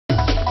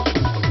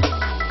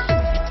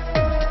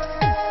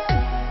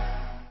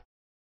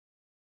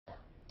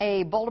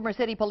A Baltimore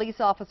City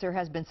police officer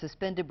has been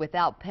suspended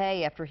without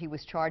pay after he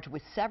was charged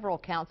with several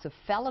counts of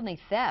felony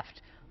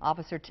theft.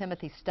 Officer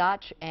Timothy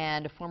Stotch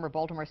and former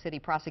Baltimore City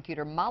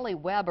prosecutor Molly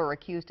Webb are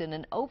accused in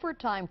an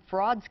overtime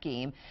fraud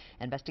scheme.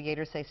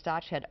 Investigators say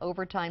Stotch had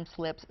overtime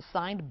slips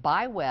signed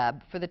by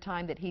Webb for the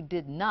time that he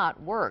did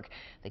not work.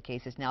 The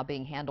case is now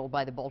being handled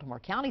by the Baltimore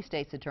County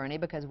State's Attorney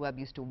because Webb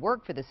used to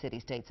work for the city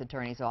State's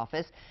Attorney's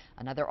office.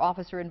 Another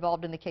officer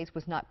involved in the case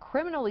was not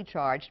criminally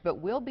charged but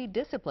will be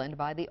disciplined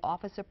by the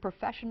Office of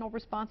Professional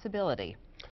Responsibility.